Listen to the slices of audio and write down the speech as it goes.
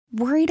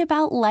Worried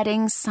about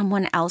letting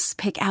someone else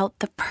pick out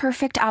the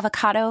perfect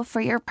avocado for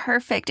your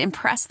perfect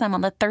impress them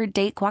on the third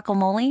date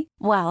guacamole?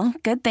 Well,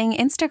 good thing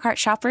Instacart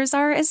shoppers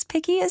are as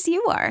picky as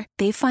you are.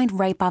 They find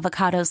ripe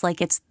avocados like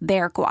it's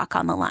their guac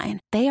on the line.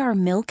 They are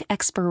milk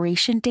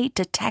expiration date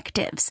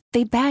detectives.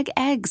 They bag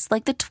eggs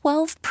like the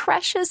 12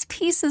 precious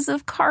pieces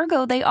of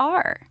cargo they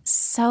are.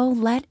 So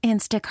let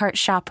Instacart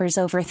shoppers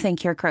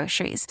overthink your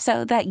groceries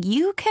so that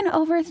you can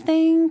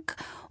overthink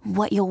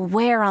what you'll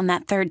wear on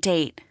that third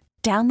date.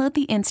 Download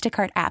the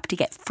Instacart app to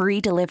get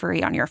free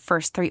delivery on your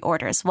first 3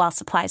 orders while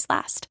supplies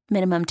last.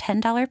 Minimum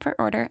 $10 per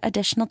order.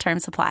 Additional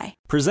terms apply.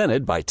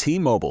 Presented by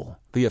T-Mobile,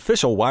 the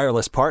official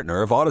wireless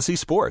partner of Odyssey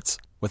Sports.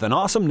 With an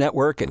awesome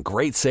network and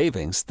great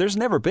savings, there's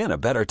never been a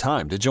better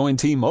time to join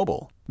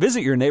T-Mobile. Visit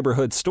your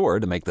neighborhood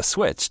store to make the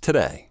switch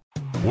today.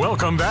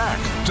 Welcome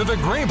back to the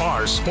Gray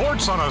Bar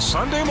Sports on a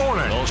Sunday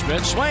morning.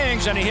 Goldschmidt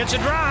swings and he hits a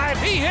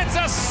drive. He hits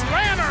a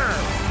slammer.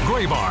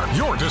 Gray Bar,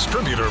 your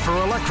distributor for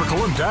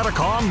electrical and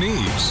datacom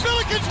needs.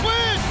 Billikens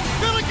win!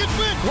 Billikens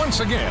win! Once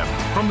again,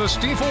 from the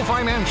Stifel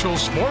Financial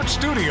Sports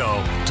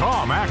Studio,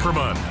 Tom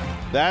Ackerman.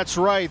 That's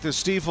right, the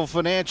Stifel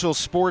Financial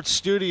Sports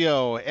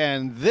Studio,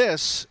 and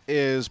this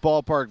is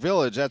Ballpark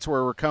Village. That's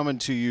where we're coming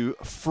to you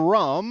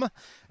from,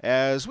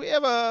 as we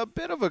have a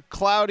bit of a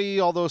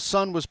cloudy, although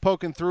sun was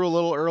poking through a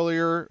little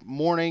earlier,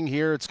 morning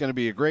here. It's going to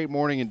be a great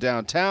morning in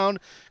downtown.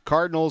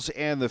 Cardinals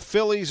and the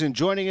Phillies, and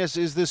joining us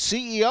is the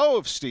CEO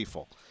of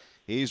Stifel.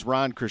 He's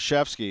Ron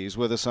Kruszewski. He's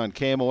with us on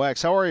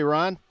KMOX. How are you,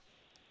 Ron?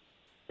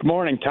 Good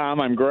morning, Tom.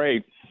 I'm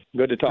great.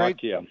 Good to talk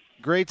to you.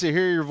 Great to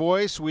hear your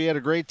voice. We had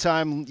a great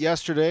time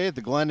yesterday at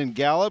the Glendon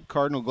Gallup.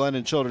 Cardinal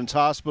Glendon Children's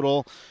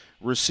Hospital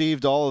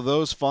received all of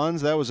those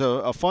funds. That was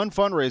a fun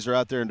fundraiser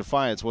out there in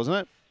Defiance, wasn't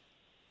it?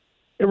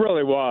 It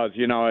really was.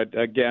 You know, it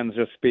again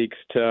just speaks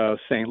to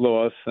St.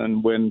 Louis,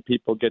 and when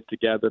people get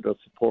together to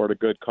support a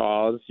good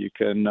cause, you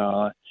can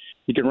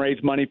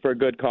raise money for a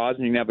good cause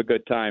and you can have a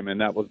good time,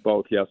 and that was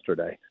both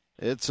yesterday.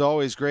 It's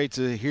always great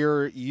to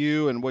hear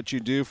you and what you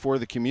do for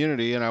the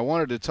community, and I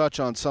wanted to touch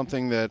on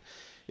something that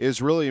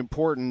is really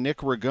important. Nick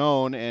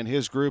Ragone and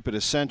his group at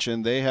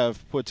Ascension, they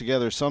have put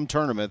together some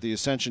tournament, the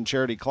Ascension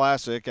Charity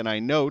Classic, and I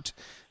note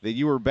that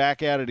you were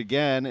back at it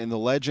again in the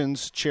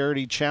Legends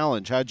Charity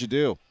Challenge. How'd you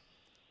do?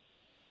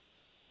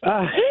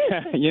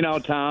 You know,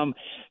 Tom,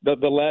 the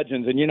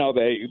Legends, and, you know,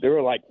 there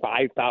were like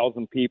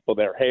 5,000 people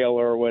there. Hale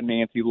Irwin,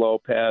 Nancy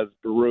Lopez,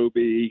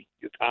 Berube,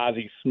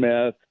 Ozzie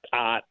Smith,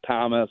 Todd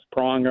Thomas,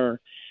 Pronger.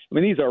 I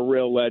mean, these are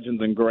real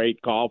legends and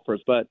great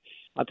golfers, but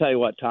I'll tell you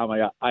what, Tom,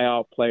 I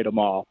outplayed them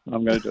all.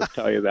 I'm going to just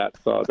tell you that.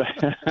 So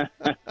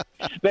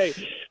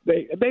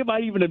they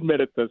might even admit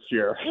it this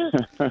year.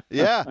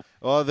 Yeah,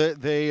 well,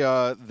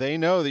 they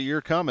know that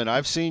you're coming.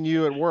 I've seen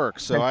you at work,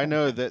 so I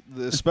know that,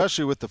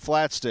 especially with the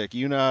flat stick,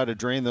 you know how to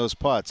drain those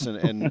putts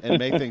and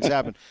make things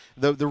happen.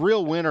 The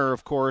real winner,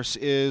 of course,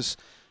 is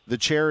the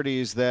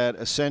charities that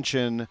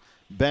Ascension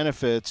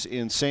benefits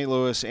in St.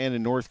 Louis and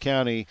in North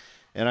County.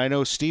 And I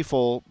know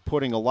Stifel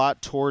putting a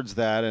lot towards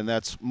that, and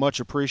that's much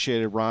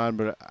appreciated, Ron.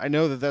 But I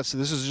know that this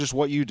is just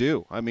what you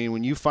do. I mean,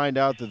 when you find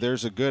out that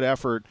there's a good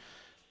effort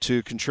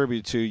to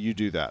contribute to, you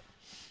do that.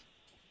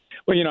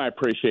 Well, you know, I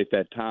appreciate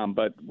that, Tom.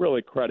 But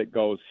really, credit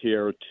goes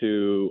here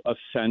to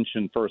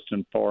Ascension first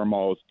and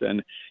foremost.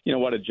 And, you know,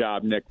 what a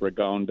job Nick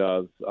Ragone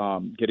does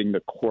getting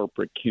the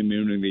corporate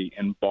community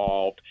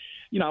involved.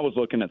 You know, I was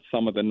looking at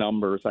some of the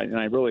numbers, and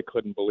I really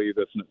couldn't believe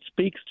this, and it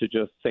speaks to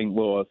just St.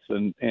 Louis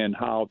and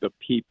how the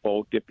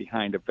people get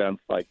behind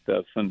events like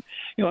this. And,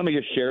 you know, let me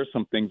just share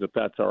some things, if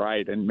that's all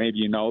right, and maybe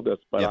you know this,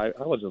 but yeah.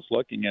 I was just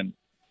looking, and,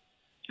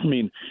 I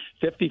mean,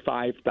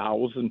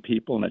 55,000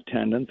 people in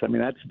attendance. I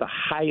mean, that's the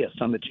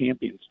highest on the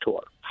Champions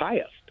Tour,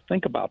 highest.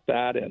 Think about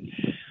that. And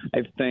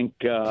I think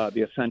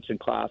the Ascension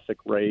Classic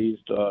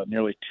raised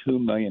nearly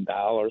 $2 million,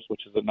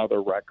 which is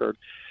another record.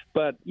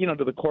 But, you know,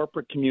 to the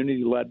corporate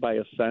community led by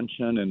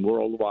Ascension and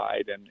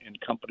Worldwide and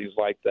companies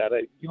like that,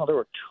 you know, there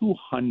were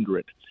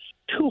 200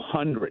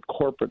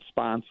 corporate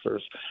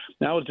sponsors.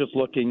 Now I was just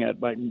looking at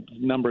my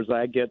numbers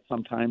I get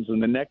sometimes. In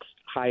the next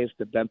highest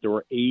event, there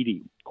were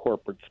 80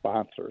 corporate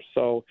sponsors.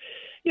 So,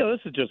 you know,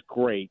 this is just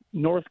great.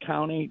 North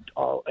County,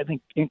 I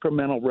think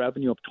incremental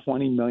revenue of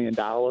 $20 million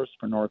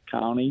for North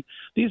County.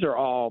 These are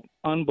all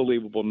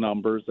unbelievable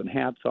numbers, and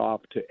hats off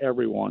to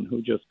everyone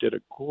who just did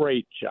a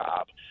great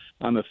job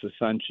on this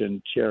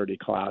Ascension Charity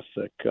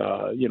Classic.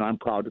 You know, I'm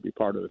proud to be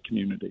part of the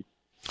community.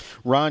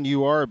 Ron,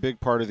 you are a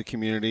big part of the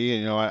community.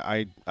 And, you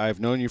know,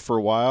 I've known you for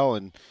a while,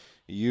 and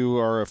you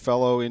are a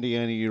fellow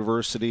Indiana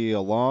University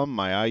alum,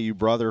 my IU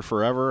brother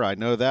forever. I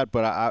know that.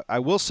 But I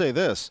will say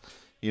this.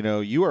 You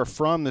know, you are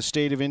from the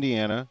state of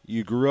Indiana.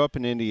 You grew up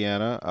in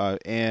Indiana,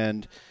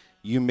 and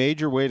you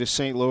made your way to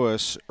St.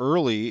 Louis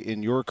early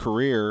in your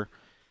career.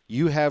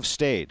 You have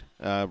stayed.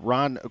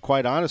 Ron,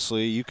 quite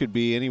honestly, you could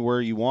be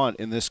anywhere you want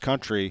in this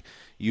country.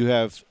 You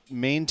have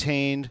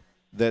maintained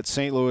that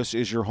St. Louis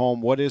is your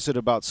home. What is it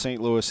about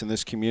St. Louis and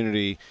this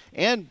community,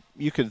 and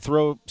you can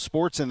throw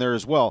sports in there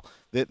as well,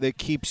 that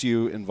keeps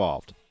you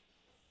involved?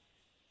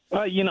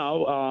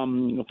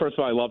 First of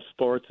all, I love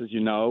sports, as you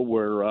know.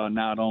 We're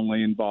not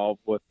only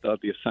involved with the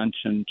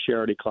Ascension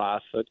Charity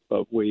Classic,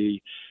 but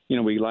we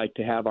like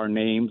to have our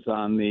names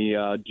on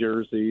the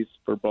jerseys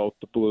for both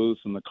the Blues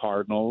and the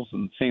Cardinals.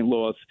 And St.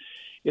 Louis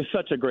is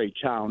such a great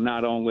town,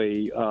 not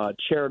only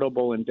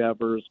charitable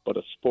endeavors, but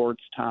a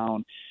sports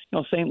town.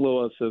 St.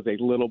 Louis is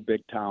a little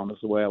big town is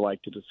the way I like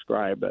to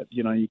describe it.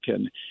 You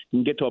can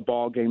get to a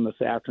ball game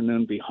this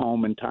afternoon, be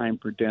home in time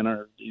for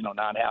dinner,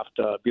 not have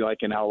to be like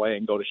in L.A.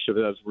 and go to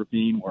Chavez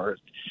Ravine where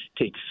it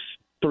takes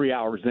 3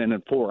 hours in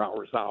and 4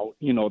 hours out.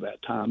 You know that,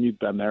 Tom. You've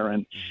been there.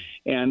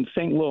 And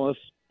St. Louis,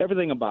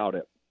 everything about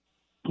it,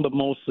 but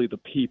mostly the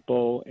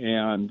people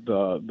and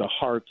the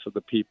hearts of the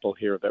people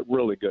here that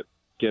really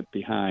get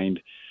behind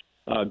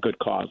good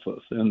causes.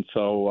 And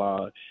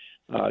so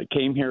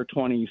came here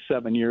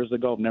 27 years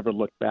ago. I've never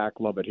looked back.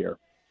 Love it here.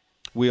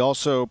 We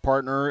also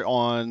partner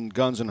on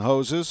Guns and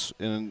Hoses,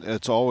 and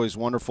it's always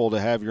wonderful to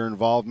have your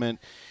involvement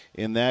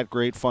in that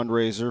great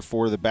fundraiser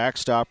for the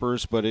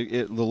Backstoppers. But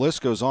the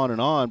list goes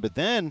on. But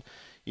then,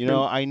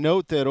 I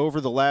note that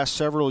over the last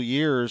several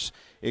years,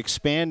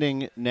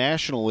 expanding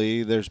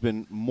nationally, there's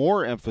been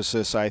more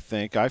emphasis, I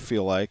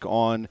feel like,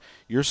 on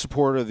your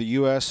support of the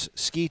U.S.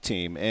 ski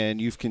team.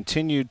 And you've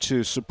continued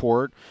to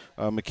support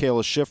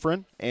Michaela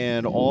Schifrin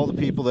and all the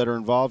people that are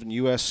involved in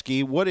U.S.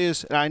 ski.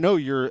 And I know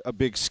you're a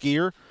big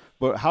skier,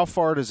 but how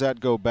far does that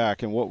go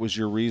back, and what was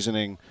your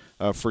reasoning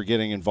for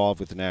getting involved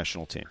with the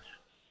national team?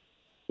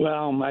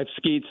 Well, I've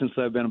skied since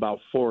I've been about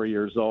 4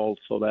 years old,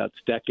 so that's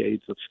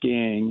decades of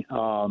skiing,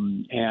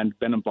 and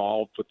been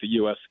involved with the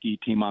U.S. ski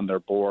team on their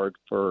board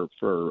for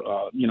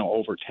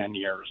over 10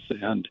 years.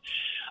 And,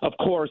 of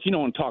course,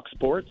 and talk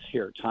sports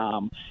here,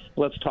 Tom,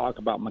 let's talk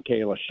about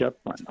Michaela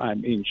Schifrin. I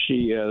mean,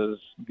 she is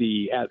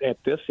at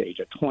this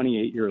age, at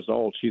 28 years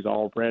old, she's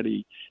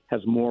already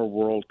has more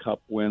World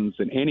Cup wins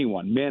than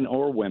anyone, man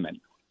or woman,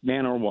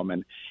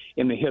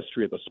 in the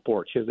history of the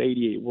sport. She has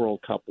 88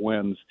 World Cup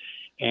wins.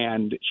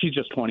 And she's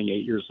just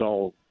 28 years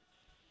old.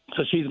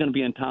 So she's going to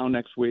be in town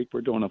next week.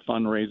 We're doing a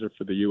fundraiser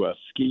for the U.S.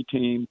 ski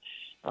team.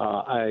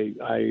 I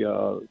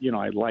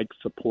like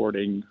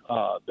supporting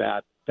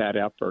that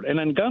effort. And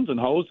then Guns and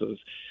Hoses,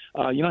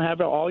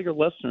 have all your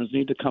listeners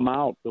need to come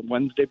out the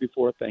Wednesday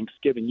before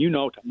Thanksgiving.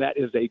 That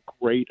is a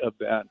great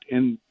event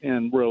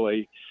and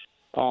really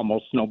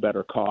almost no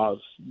better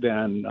cause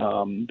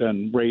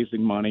than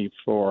raising money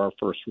for our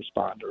first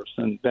responders.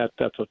 And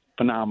that's a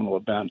phenomenal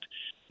event.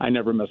 I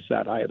never miss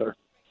that either.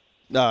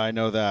 No, I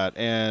know that.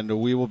 And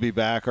we will be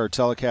back. Our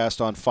telecast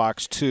on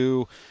Fox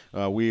 2.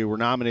 We were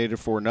nominated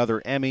for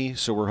another Emmy,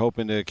 so we're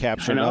hoping to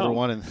capture another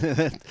one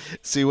and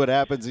see what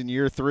happens in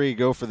year 3,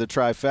 go for the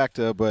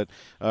trifecta. But,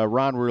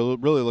 Ron, we're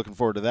really looking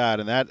forward to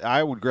that. And that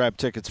I would grab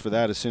tickets for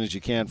that as soon as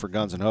you can for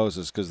Guns N'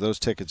 Hoses, because those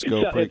tickets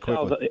go pretty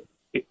quickly.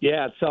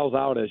 It sells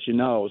out, as you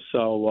know.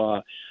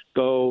 So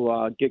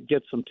go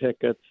get some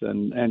tickets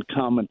and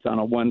come. It's on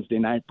a Wednesday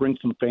night. Bring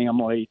some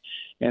family,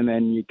 and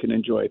then you can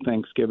enjoy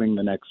Thanksgiving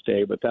the next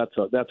day. But that's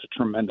a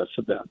tremendous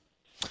event.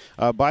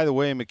 By the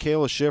way,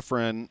 Michaela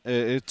Schifrin,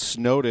 it's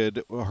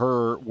noted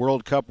her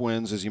World Cup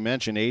wins, as you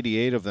mentioned,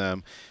 88 of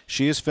them.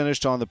 She has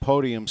finished on the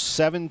podium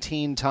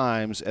 17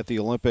 times at the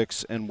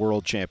Olympics and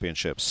World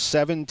Championships.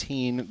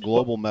 17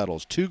 global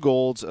medals, 2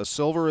 golds, a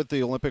silver at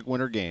the Olympic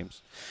Winter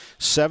Games,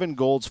 7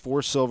 golds,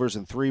 4 silvers,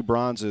 and 3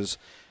 bronzes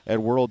at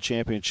World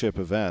Championship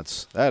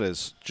events. That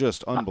is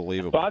just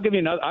unbelievable. Well,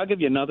 I'll give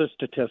you another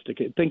statistic.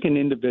 Think in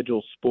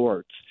individual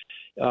sports,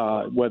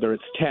 whether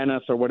it's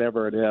tennis or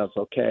whatever it is,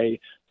 okay?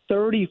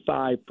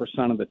 35%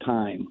 of the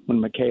time when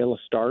Michaela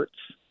starts,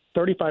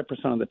 35%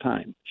 of the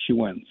time she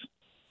wins.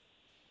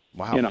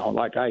 Wow.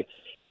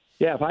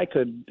 If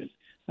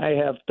I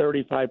have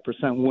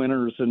 35%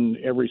 winners in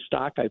every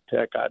stock I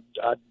pick,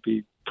 I'd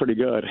be pretty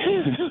good.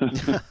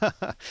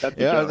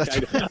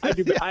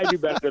 I do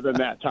better than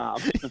that, Tom.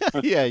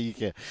 Yeah, you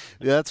can.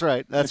 Yeah, that's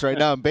right.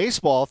 Now in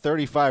baseball,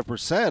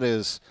 35%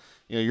 is,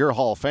 you're a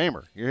Hall of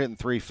Famer. You're hitting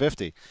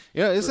 350.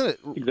 Isn't it?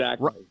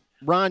 Exactly.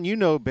 Ron, you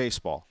know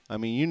baseball. I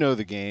mean, you know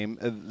the game.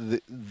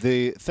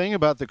 The thing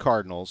about the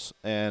Cardinals,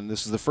 and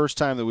this is the first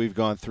time that we've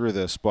gone through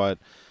this, but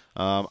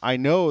I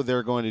know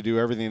they're going to do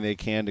everything they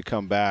can to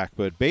come back.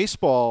 But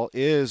baseball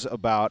is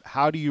about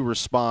how do you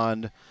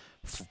respond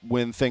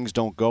when things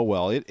don't go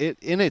well. It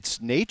in its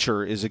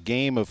nature is a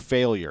game of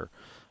failure.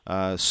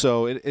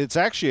 So it's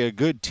actually a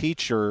good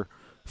teacher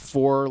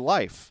for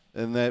life.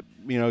 And that,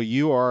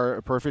 you are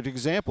a perfect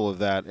example of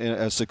that.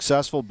 A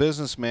successful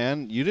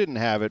businessman, you didn't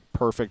have it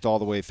perfect all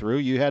the way through.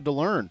 You had to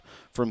learn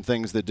from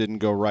things that didn't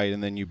go right,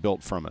 and then you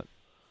built from it.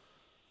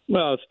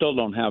 Well, I still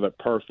don't have it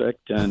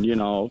perfect. And,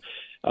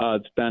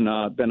 it's been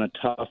a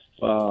tough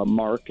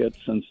market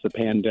since the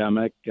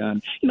pandemic.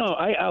 And,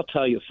 I'll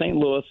tell you, St.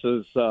 Louis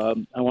is,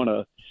 I want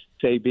to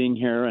say, being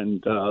here and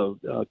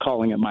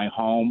calling it my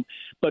home.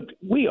 But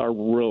we are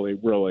really,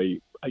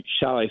 really,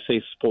 shall I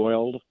say,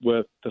 spoiled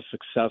with the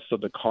success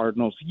of the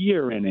Cardinals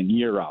year in and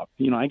year out.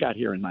 I got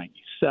here in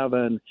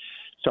 97,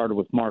 started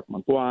with Mark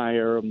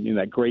McGuire,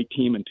 that great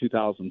team in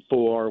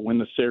 2004, win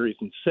the series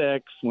in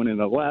 6, win in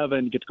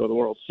 11, get to go to the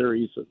World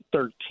Series in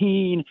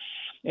 13.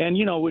 And,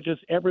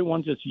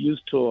 everyone's just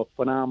used to a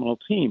phenomenal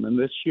team. And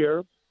this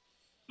year,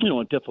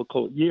 a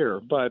difficult year.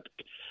 But,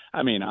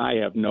 I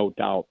have no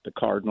doubt the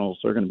Cardinals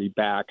are going to be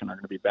back and are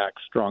going to be back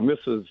strong. This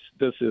is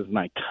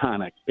an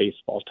iconic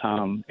baseball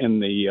town,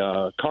 and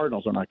the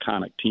Cardinals are an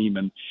iconic team,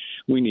 and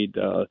we need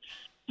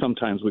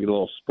sometimes we get a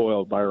little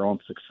spoiled by our own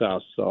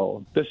success.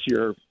 So this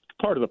year,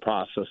 part of the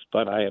process,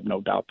 but I have no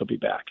doubt they'll be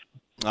back.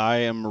 I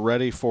am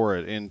ready for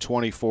it in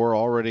 24,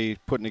 already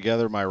putting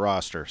together my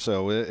roster.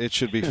 So it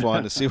should be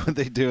fun to see what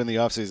they do in the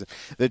offseason.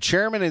 The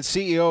chairman and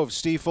CEO of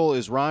Stifel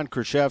is Ron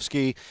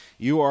Kruszewski.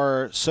 You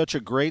are such a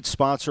great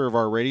sponsor of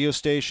our radio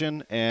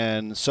station,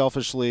 and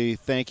selfishly,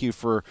 thank you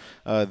for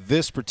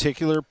this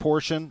particular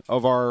portion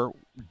of our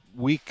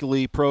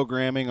weekly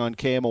programming on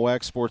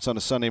KMOX Sports on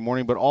a Sunday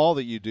morning, but all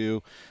that you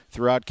do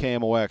throughout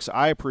KMOX.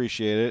 I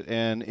appreciate it.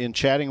 And in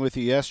chatting with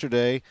you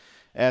yesterday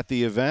at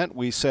the event,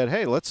 we said,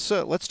 hey, let's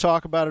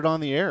talk about it on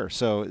the air.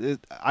 So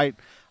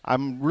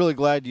I'm really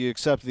glad you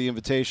accepted the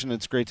invitation.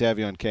 It's great to have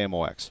you on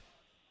KMOX.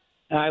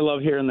 I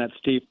love hearing that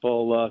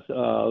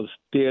Stifel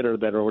theater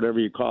or whatever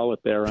you call it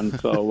there, and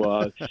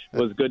so it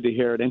was good to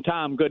hear it. And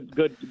Tom, good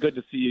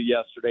to see you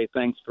yesterday.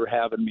 Thanks for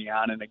having me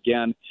on. And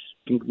again,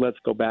 let's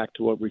go back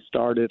to what we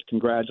started.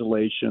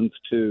 Congratulations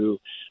to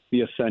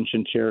the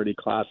Ascension Charity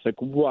Classic.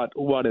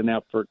 What an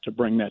effort to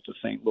bring that to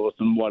St. Louis,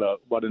 and what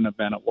an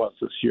event it was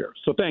this year.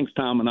 So thanks,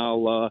 Tom, and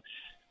I'll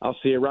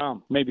see you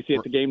around. Maybe see you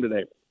at the game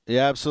today.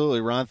 Yeah,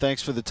 absolutely, Ron.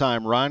 Thanks for the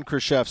time. Ron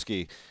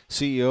Kruszewski,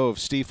 CEO of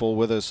Stifel,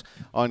 with us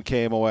on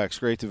KMOX.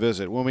 Great to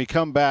visit. When we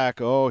come back,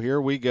 here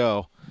we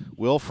go.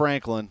 Will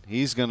Franklin,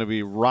 he's going to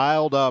be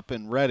riled up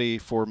and ready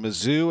for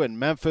Mizzou and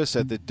Memphis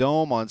at the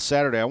Dome on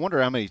Saturday. I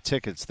wonder how many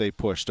tickets they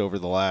pushed over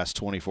the last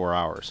 24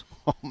 hours.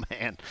 Oh,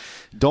 man.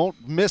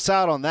 Don't miss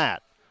out on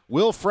that.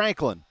 Will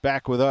Franklin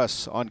back with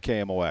us on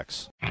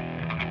KMOX.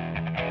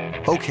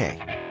 Okay,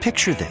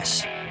 picture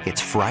this.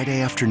 It's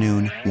Friday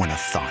afternoon when a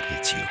thought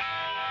hits you.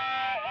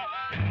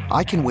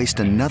 I can waste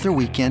another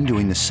weekend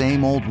doing the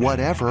same old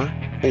whatever,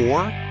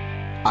 or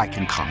I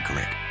can conquer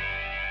it.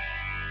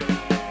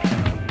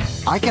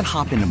 I can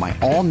hop into my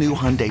all-new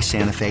Hyundai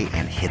Santa Fe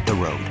and hit the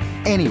road.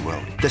 Any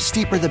road. The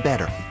steeper, the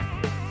better.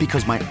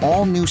 Because my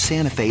all-new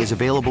Santa Fe is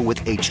available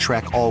with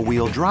H-Track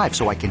all-wheel drive,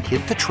 so I can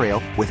hit the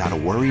trail without a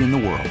worry in the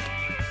world.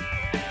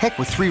 Heck,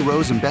 with 3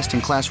 rows and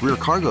best-in-class rear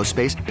cargo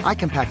space, I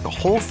can pack the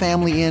whole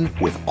family in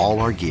with all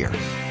our gear.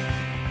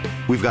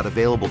 We've got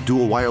available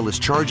dual wireless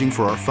charging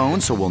for our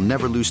phones, so we'll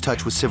never lose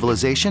touch with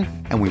civilization,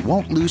 and we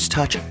won't lose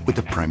touch with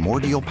the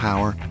primordial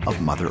power of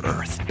Mother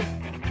Earth.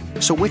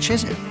 So which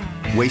is it?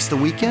 Waste the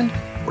weekend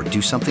or do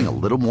something a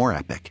little more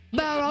epic?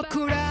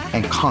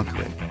 And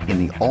conquer it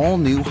in the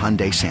all-new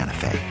Hyundai Santa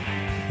Fe.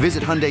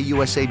 Visit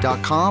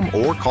HyundaiUSA.com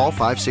or call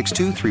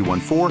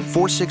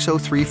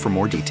 562-314-4603 for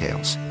more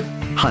details.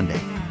 Hyundai,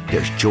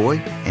 there's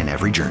joy in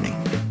every journey.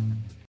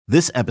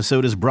 This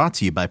episode is brought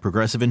to you by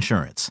Progressive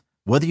Insurance.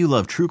 Whether you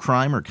love true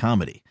crime or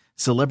comedy,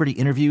 celebrity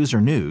interviews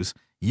or news,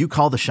 you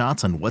call the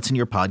shots on what's in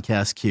your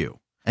podcast queue.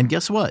 And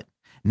guess what?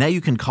 Now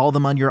you can call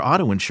them on your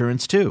auto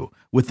insurance too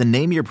with the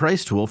Name Your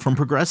Price tool from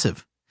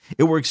Progressive.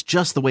 It works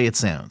just the way it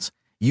sounds.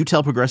 You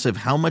tell Progressive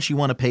how much you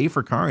want to pay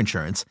for car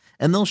insurance,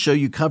 and they'll show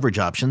you coverage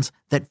options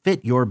that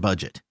fit your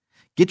budget.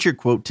 Get your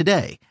quote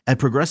today at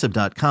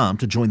Progressive.com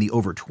to join the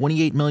over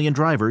 28 million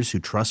drivers who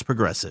trust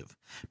Progressive.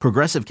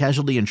 Progressive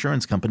Casualty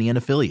Insurance Company and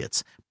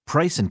Affiliates.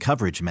 Price and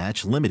coverage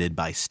match limited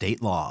by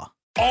state law.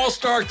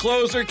 All-star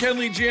closer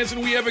Kenley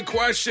Jansen, we have a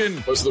question.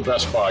 What's the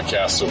best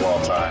podcast of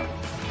all time?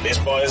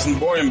 Baseball isn't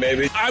boring,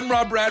 baby. I'm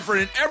Rob Bradford,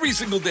 and every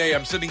single day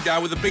I'm sitting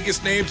down with the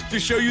biggest names to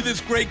show you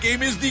this great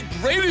game is the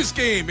greatest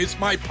game. It's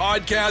my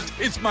podcast.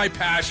 It's my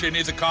passion.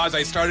 It's a cause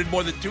I started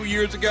more than 2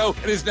 years ago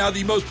and is now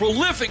the most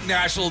prolific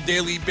national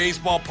daily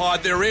baseball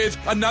pod there is.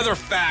 Another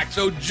fact,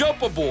 so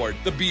jump aboard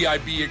the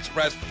BIB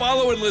Express.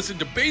 Follow and listen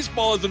to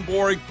Baseball Isn't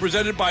Boring,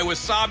 presented by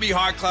Wasabi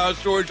Hot Cloud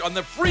Storage on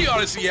the free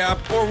Odyssey app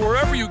or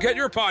wherever you get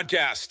your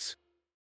podcasts.